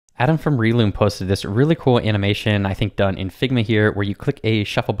Adam from Reloom posted this really cool animation, I think done in Figma here, where you click a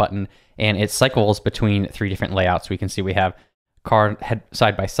shuffle button and it cycles between 3 different layouts. We can see we have card head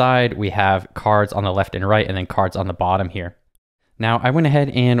side by side, we have cards on the left and right, and then cards on the bottom here. Now, I went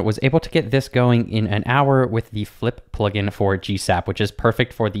ahead and was able to get this going in an hour with the Flip plugin for GSAP, which is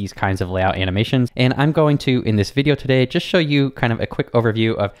perfect for these kinds of layout animations. And I'm going to, in this video today, just show you kind of a quick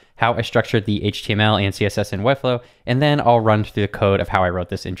overview of how I structured the HTML and CSS in Webflow, and then I'll run through the code of how I wrote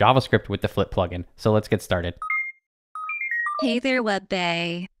this in JavaScript with the Flip plugin. So let's get started. Hey there,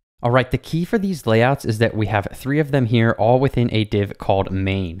 WebBay. All right, the key for these layouts is that we have 3 of them here, all within a div called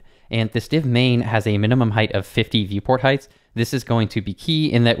main. And this div main has a minimum height of 50 viewport heights. This is going to be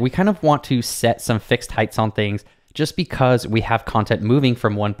key in that we kind of want to set some fixed heights on things just because we have content moving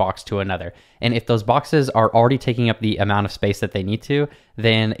from one box to another. And if those boxes are already taking up the amount of space that they need to,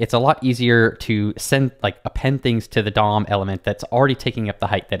 then it's a lot easier to append things to the DOM element that's already taking up the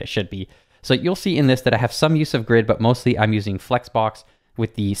height that it should be. So you'll see in this that I have some use of grid, but mostly I'm using flexbox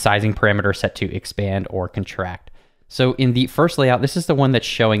with the sizing parameter set to expand or contract. So in the first layout, this is the one that's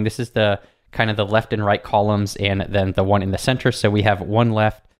showing, this is the kind of the left and right columns, and then the one in the center. So we have 1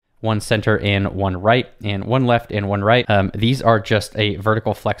 left, 1 center, and 1 right, and 1 left and 1 right. These are just a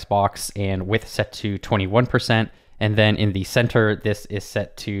vertical flex box and width set to 21%. And then in the center, this is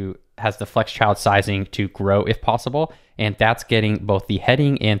set to, has the flex child sizing to grow if possible. And that's getting both the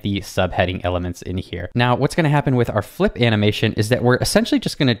heading and the subheading elements in here. Now, what's going to happen with our flip animation is that we're essentially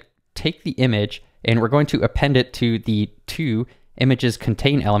just going to take the image and we're going to append it to the 2 images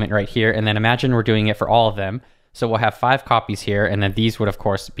contain element right here. And then imagine we're doing it for all of them. So we'll have 5 copies here. And then these would of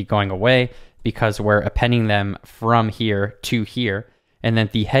course be going away because we're appending them from here to here. And then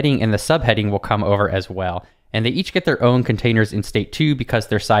the heading and the subheading will come over as well. And they each get their own containers in state 2 because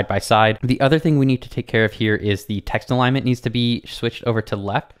they're side by side. The other thing we need to take care of here is the text alignment needs to be switched over to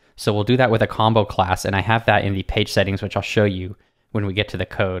left. So we'll do that with a combo class. And I have that in the page settings, which I'll show you when we get to the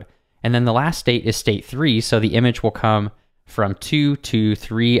code. And then the last state is state 3. So the image will come from 2 to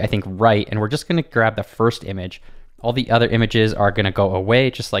 3, I think, right. And we're just going to grab the first image. All the other images are going to go away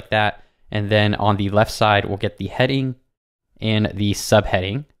just like that. And then on the left side, we'll get the heading and the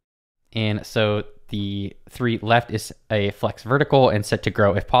subheading. And so the 3 left is a flex vertical and set to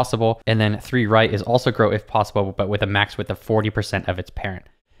grow if possible. And then 3 right is also grow if possible, but with a max width of 40% of its parent.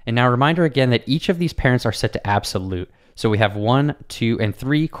 And now reminder again that each of these parents are set to absolute. So we have 1, 2, and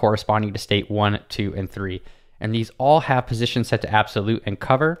 3 corresponding to state 1, 2, and 3. And these all have positions set to absolute and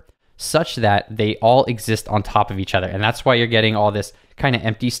cover such that they all exist on top of each other. And that's why you're getting all this kind of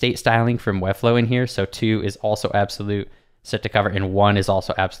empty state styling from Webflow in here. So 2 is also absolute set to cover, and 1 is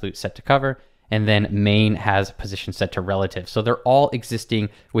also absolute set to cover. And then main has position set to relative. So they're all existing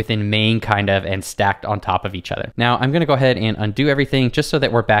within main kind of and stacked on top of each other. Now I'm gonna go ahead and undo everything just so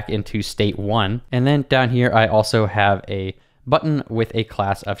that we're back into state 1. And then down here, I also have a button with a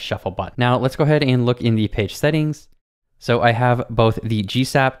class of shuffle button. Now let's go ahead and look in the page settings. So I have both the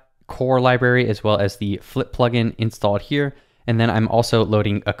GSAP core library as well as the Flip plugin installed here. And then I'm also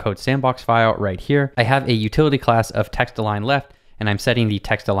loading a code sandbox file right here. I have a utility class of text align left, and I'm setting the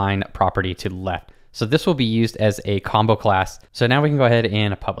text align property to left. So this will be used as a combo class. So now we can go ahead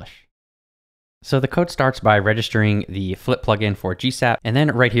and publish. So the code starts by registering the Flip plugin for GSAP. And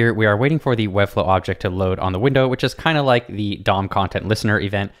then right here, we are waiting for the Webflow object to load on the window, which is kind of like the DOM content listener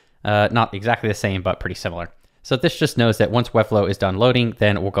event. Not exactly the same, but pretty similar. So this just knows that once Webflow is done loading,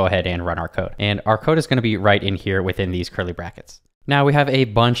 then we'll go ahead and run our code. And our code is going to be right in here within these curly brackets. Now we have a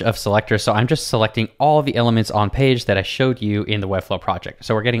bunch of selectors. So I'm just selecting all the elements on page that I showed you in the Webflow project.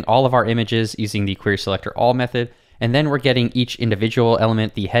 So we're getting all of our images using the query selector all method. And then we're getting each individual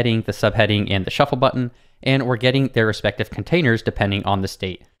element, the heading, the subheading, and the shuffle button, and we're getting their respective containers depending on the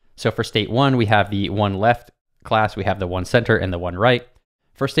state. So for state 1, we have the 1 left class, we have the 1 center, and the 1 right.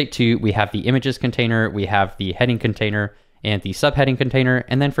 For state 2, we have the images container, we have the heading container, and the subheading container.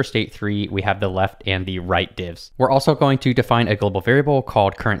 And then for state 3, we have the left and the right divs. We're also going to define a global variable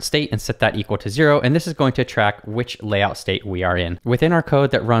called current state and set that equal to 0. And this is going to track which layout state we are in. Within our code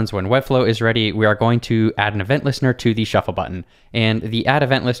that runs when Webflow is ready, we are going to add an event listener to the shuffle button. And the add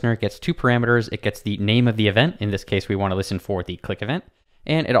event listener gets 2 parameters. It gets the name of the event. In this case, we want to listen for the click event.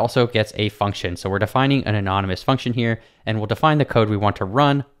 And it also gets a function. So we're defining an anonymous function here, and we'll define the code we want to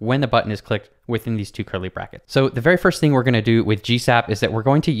run when the button is clicked within these 2 curly brackets. So the very first thing we're going to do with GSAP is that we're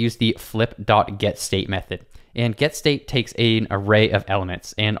going to use the flip.getState method. And getState takes an array of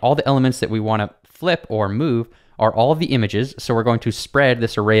elements, and all the elements that we want to flip or move are all of the images. So we're going to spread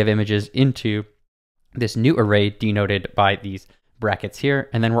this array of images into this new array denoted by these brackets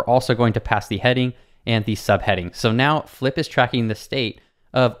here. And then we're also going to pass the heading and the subheading. So now flip is tracking the state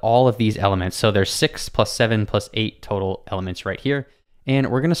of all of these elements. So there's 6 plus 7 plus 8 total elements right here.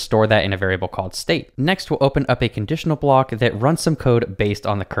 And we're going to store that in a variable called state. Next, we'll open up a conditional block that runs some code based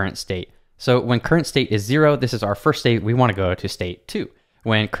on the current state. So when current state is 0, this is our first state, we want to go to state 2.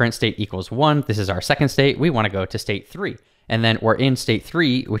 When current state equals 1, this is our second state, we want to go to state 3. And then we're in state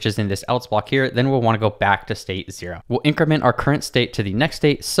 3, which is in this else block here, then we'll want to go back to state 0. We'll increment our current state to the next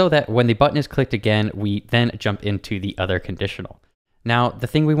state so that when the button is clicked again, we then jump into the other conditional. Now, the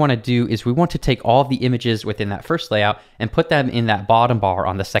thing we want to do is we want to take all of the images within that first layout and put them in that bottom bar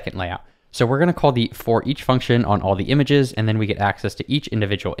on the second layout. So we're going to call the for each function on all the images, and then we get access to each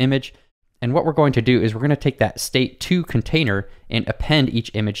individual image. And what we're going to do is we're going to take that state2 container and append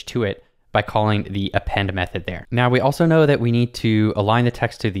each image to it by calling the append method there. Now, we also know that we need to align the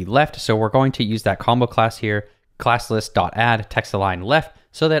text to the left, so we're going to use that combo class here, classlist.add text align left,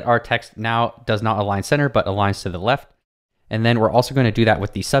 so that our text now does not align center, but aligns to the left. And then we're also going to do that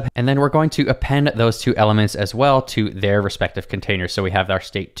with the sub. And then we're going to append those two elements as well to their respective containers. So we have our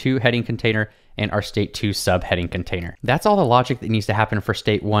state2 heading container and our state2 subheading container. That's all the logic that needs to happen for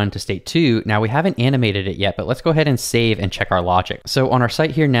state 1 to state 2. Now we haven't animated it yet, but let's go ahead and save and check our logic. So on our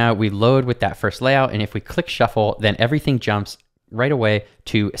site here now, we load with that first layout. And if we click shuffle, then everything jumps right away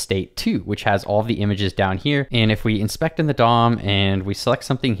to state 2, which has all of the images down here. And if we inspect in the DOM and we select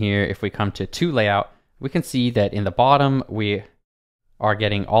something here, if we come to 2 layout, we can see that in the bottom, we are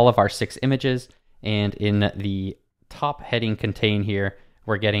getting all of our 6 images. And in the top heading contain here,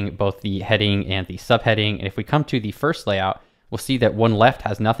 we're getting both the heading and the subheading. And if we come to the first layout, we'll see that one left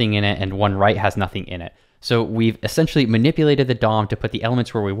has nothing in it and one right has nothing in it. So we've essentially manipulated the DOM to put the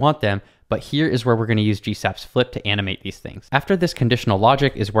elements where we want them, but here is where we're going to use GSAP's flip to animate these things. After this conditional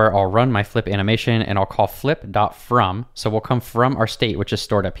logic is where I'll run my flip animation, and I'll call flip.from. So we'll come from our state, which is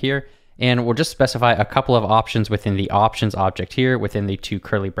stored up here. And we'll just specify a couple of options within the options object here within the 2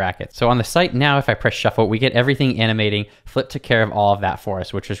 curly brackets. So on the site now, if I press shuffle, we get everything animating. Flip took care of all of that for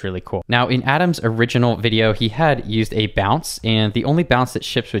us, which is really cool. Now in Adam's original video, he had used a bounce, and the only bounce that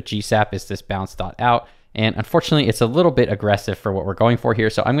ships with GSAP is this bounce.out. And unfortunately, it's a little bit aggressive for what we're going for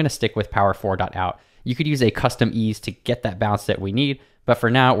here. So I'm going to stick with power4.out. You could use a custom ease to get that bounce that we need. But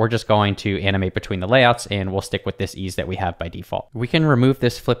for now, we're just going to animate between the layouts, and we'll stick with this ease that we have by default. We can remove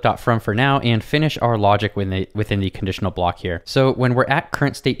this flip.from for now and finish our logic within the conditional block here. So when we're at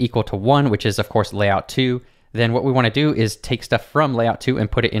current state equal to 1, which is of course layout 2, then what we want to do is take stuff from layout 2 and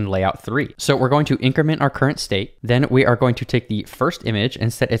put it in layout 3. So we're going to increment our current state. Then we are going to take the first image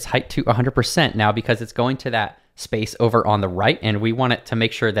and set its height to 100% now, because it's going to that space over on the right, and we want it to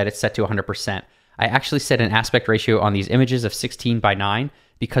make sure that it's set to 100%. I actually set an aspect ratio on these images of 16:9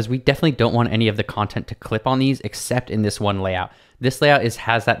 because we definitely don't want any of the content to clip on these except in this one layout. This layout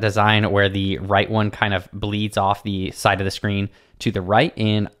has that design where the right one kind of bleeds off the side of the screen to the right.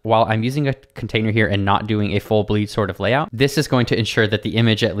 And while I'm using a container here and not doing a full bleed sort of layout, this is going to ensure that the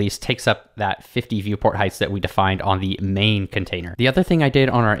image at least takes up that 50 viewport heights that we defined on the main container. The other thing I did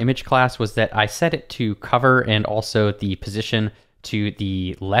on our image class was that I set it to cover and also the position to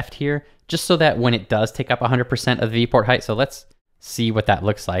the left here, just so that when it does take up 100% of the viewport height, so let's see what that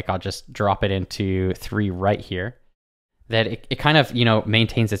looks like. I'll just drop it into 3 right here. That it kind of,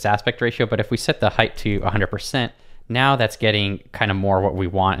 maintains its aspect ratio, but if we set the height to 100%, now that's getting kind of more what we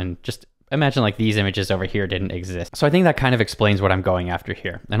want, and just imagine like these images over here didn't exist. So I think that kind of explains what I'm going after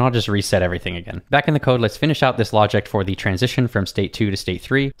here. And I'll just reset everything again. Back in the code, let's finish out this logic for the transition from state 2 to state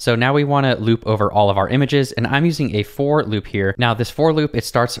 3. So now we want to loop over all of our images, and I'm using a for loop here. Now this for loop, it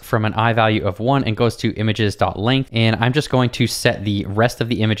starts from an I value of 1 and goes to images.length. And I'm just going to set the rest of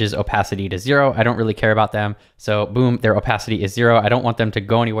the images opacity to 0. I don't really care about them. So boom, their opacity is 0. I don't want them to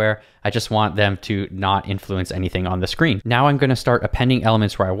go anywhere. I just want them to not influence anything on the screen. Now I'm going to start appending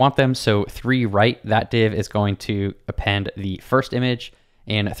elements where I want them. So 3 right, that div is going to append the first image,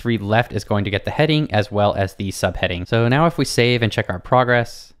 and 3 left is going to get the heading as well as the subheading. So now if we save and check our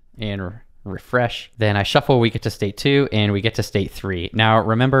progress and refresh, then I shuffle, we get to state 2 and we get to state 3. Now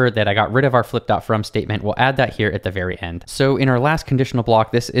remember that I got rid of our flip.from statement. We'll add that here at the very end. So in our last conditional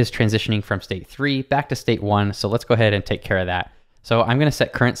block, this is transitioning from state 3 back to state 1. So let's go ahead and take care of that. So I'm going to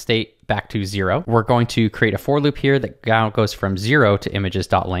set current state back to 0. We're going to create a for loop here that goes from 0 to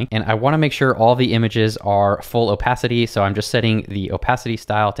images.length. And I want to make sure all the images are full opacity. So I'm just setting the opacity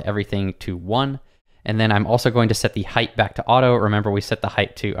style to everything to 1. And then I'm also going to set the height back to auto. Remember, we set the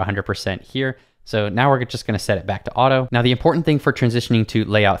height to 100% here. So now we're just going to set it back to auto. Now, the important thing for transitioning to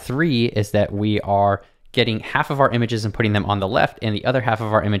layout 3 is that we are getting half of our images and putting them on the left and the other half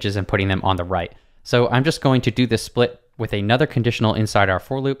of our images and putting them on the right. So I'm just going to do this split with another conditional inside our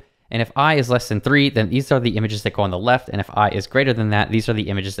for loop. And if I is less than 3, then these are the images that go on the left. And if I is greater than that, these are the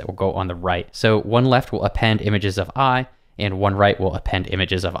images that will go on the right. So one left will append images of I, and one right will append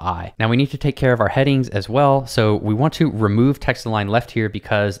images of I. Now we need to take care of our headings as well. So we want to remove text align left here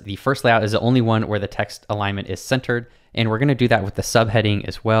because the first layout is the only one where the text alignment is centered. And we're going to do that with the subheading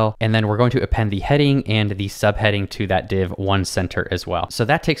as well. And then we're going to append the heading and the subheading to that div 1 center as well. So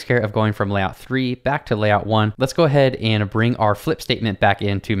that takes care of going from layout 3 back to layout 1. Let's go ahead and bring our flip statement back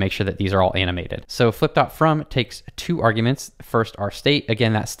in to make sure that these are all animated. So flip.from takes 2 arguments. First, our state.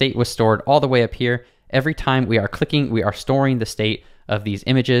 Again, that state was stored all the way up here. Every time we are clicking, we are storing the state of these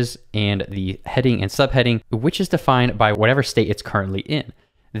images and the heading and subheading, which is defined by whatever state it's currently in.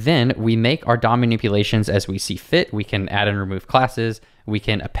 Then we make our DOM manipulations as we see fit. We can add and remove classes. We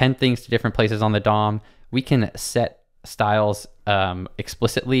can append things to different places on the DOM. We can set styles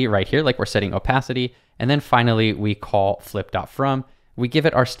explicitly right here, like we're setting opacity. And then finally, we call flip.from. We give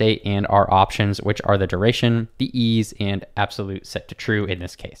it our state and our options, which are the duration, the ease, and absolute set to true in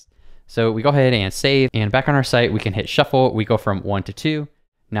this case. So we go ahead and save, and back on our site, we can hit shuffle. We go from 1 to 2,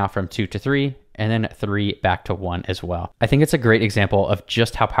 now from 2 to 3, and then 3 back to 1 as well. I think it's a great example of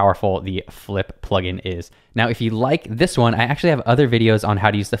just how powerful the Flip plugin is. Now, if you like this one, I actually have other videos on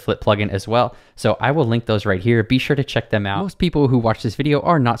how to use the Flip plugin as well. So I will link those right here. Be sure to check them out. Most people who watch this video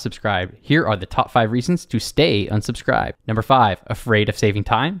are not subscribed. Here are the top 5 reasons to stay unsubscribed. Number 5, afraid of saving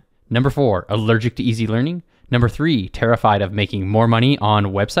time. Number 4, allergic to easy learning. Number 3, terrified of making more money on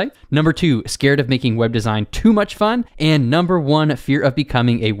website. Number 2, scared of making web design too much fun. And number 1, fear of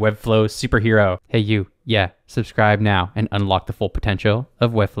becoming a Webflow superhero. Hey you, yeah, subscribe now and unlock the full potential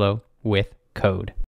of Webflow with code.